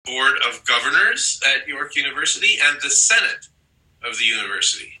Board of Governors at York University and the Senate of the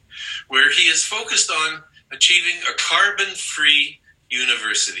university, where he is focused on achieving a carbon-free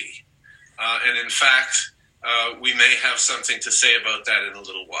university. And in fact, we may have something to say about that in a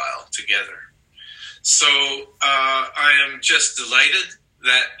little while together. So I am just delighted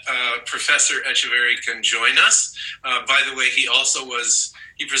that Professor Echeverry can join us. By the way,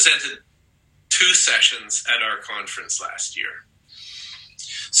 he presented 2 sessions at our conference last year.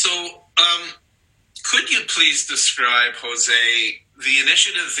 So could you please describe, Jose, the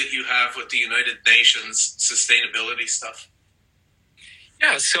initiative that you have with the United Nations sustainability stuff?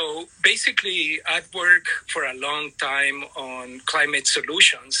 Yeah, so basically I've worked for a long time on climate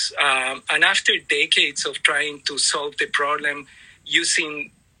solutions. And after decades of trying to solve the problem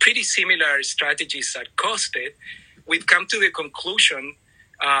using pretty similar strategies that caused it, we've come to the conclusion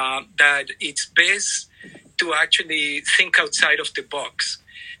that it's best to actually think outside of the box.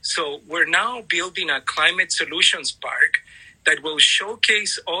 So we're now building a climate solutions park that will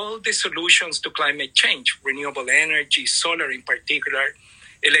showcase all the solutions to climate change, renewable energy, solar in particular,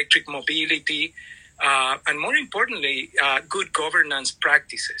 electric mobility, and more importantly, good governance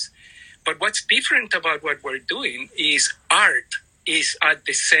practices. But what's different about what we're doing is art is at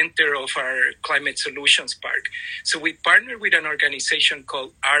the center of our climate solutions park. So we partnered with an organization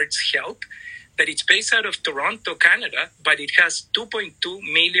called Arts Help, that it's based out of Toronto, Canada, but it has 2.2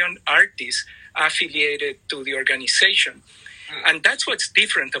 million artists affiliated to the organization. And that's what's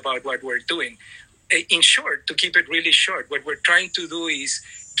different about what we're doing. In short, to keep it really short, what we're trying to do is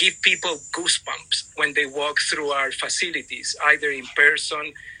give people goosebumps when they walk through our facilities, either in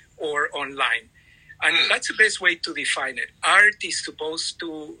person or online. And that's the best way to define it. Art is supposed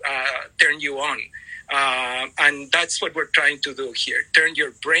to turn you on. And that's what we're trying to do here. Turn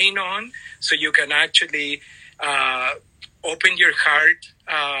your brain on so you can actually open your heart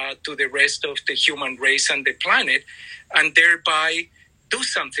to the rest of the human race and the planet, and thereby do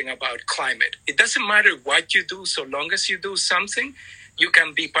something about climate. It doesn't matter what you do, so long as you do something, you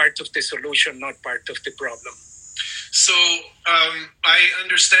can be part of the solution, not part of the problem. So I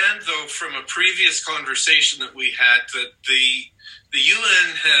understand, though, from a previous conversation that we had, that the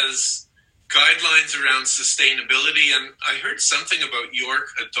UN has guidelines around sustainability, and I heard something about York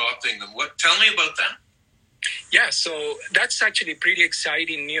adopting them. Tell me about that. Yeah, so that's actually pretty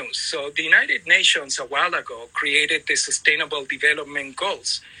exciting news. So the United Nations a while ago created the Sustainable Development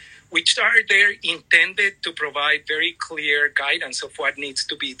Goals, which are there intended to provide very clear guidance of what needs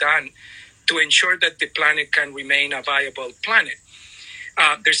to be done to ensure that the planet can remain a viable planet.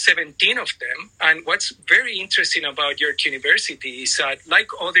 There's 17 of them. And what's very interesting about York University is that, like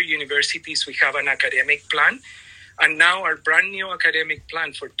other universities, we have an academic plan. And now our brand new academic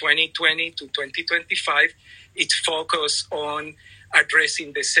plan for 2020 to 2025, it's focused on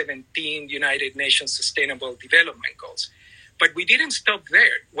addressing the 17 United Nations Sustainable Development Goals. But we didn't stop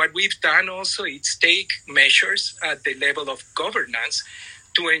there. What we've done also is take measures at the level of governance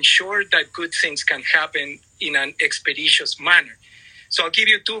to ensure that good things can happen in an expeditious manner. So I'll give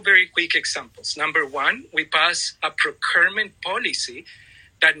you 2 very quick examples. Number 1, we passed a procurement policy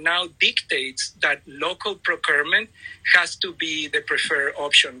that now dictates that local procurement has to be the preferred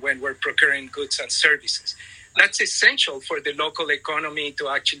option when we're procuring goods and services. That's essential for the local economy to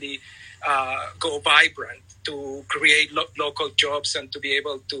actually go vibrant, to create local jobs and to be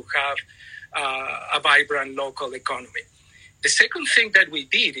able to have a vibrant local economy. The second thing that we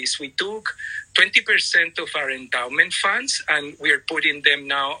did is we took 20% of our endowment funds and we are putting them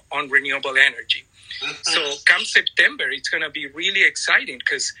now on renewable energy. So come September, it's going to be really exciting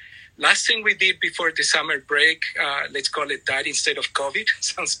because last thing we did before the summer break, let's call it that instead of COVID,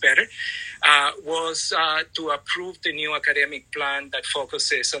 sounds better, was to approve the new academic plan that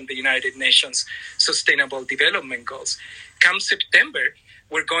focuses on the United Nations Sustainable Development Goals. Come September,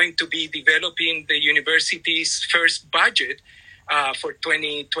 we're going to be developing the university's first budget for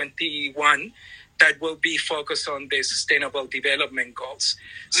 2021 that will be focused on the Sustainable Development Goals.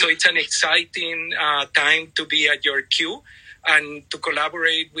 So it's an exciting time to be at York U and to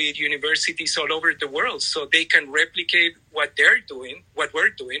collaborate with universities all over the world so they can replicate what they're doing, what we're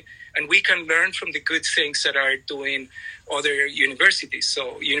doing, and we can learn from the good things that are doing other universities.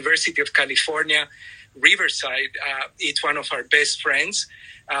 So University of California, Riverside, it's one of our best friends,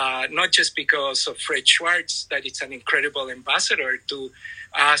 not just because of Fred Schwartz, that it's an incredible ambassador to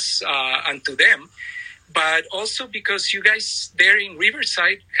us and to them, but also because you guys there in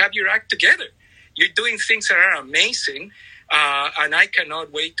Riverside have your act together. You're doing things that are amazing, and I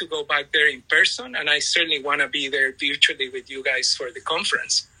cannot wait to go back there in person, and I certainly want to be there virtually with you guys for the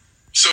conference.